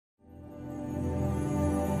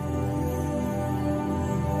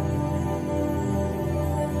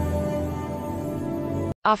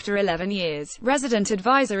After 11 years, Resident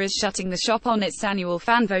Advisor is shutting the shop on its annual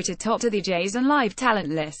fan-voted top to the DJs and live talent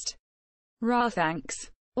list. RA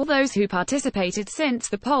thanks all those who participated since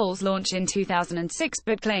the poll's launch in 2006,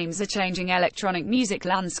 but claims a changing electronic music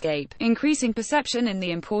landscape, increasing perception in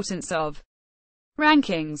the importance of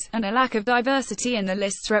rankings, and a lack of diversity in the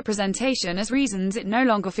list's representation as reasons it no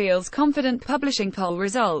longer feels confident publishing poll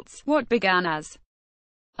results. What began as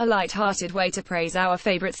a light-hearted way to praise our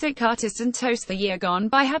favorite sick artists and toast the year gone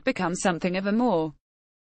by had become something of a more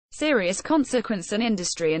serious consequence, an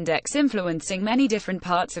industry index influencing many different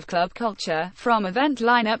parts of club culture, from event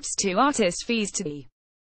lineups to artist fees to the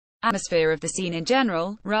atmosphere of the scene in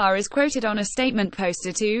general. RA is quoted on a statement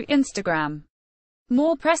posted to Instagram.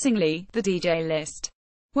 More pressingly, the DJ list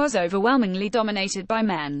was overwhelmingly dominated by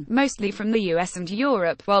men, mostly from the US and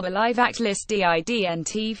Europe, while the live act list didn't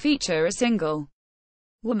feature a single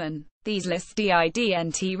woman. These lists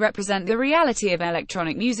didn't represent the reality of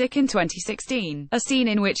electronic music in 2016, a scene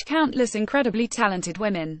in which countless incredibly talented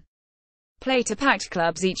women play to packed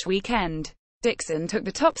clubs each weekend. Dixon took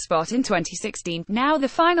the top spot in 2016, now the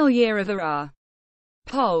final year of the RA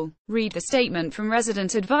poll. Read the statement from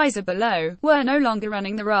Resident Advisor below. We're no longer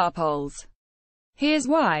running the RA polls. Here's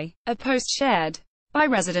why. A post shared by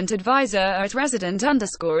Resident Advisor at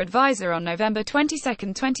resident_advisor on November 22,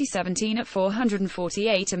 2017 at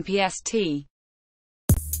 4:48 am PST.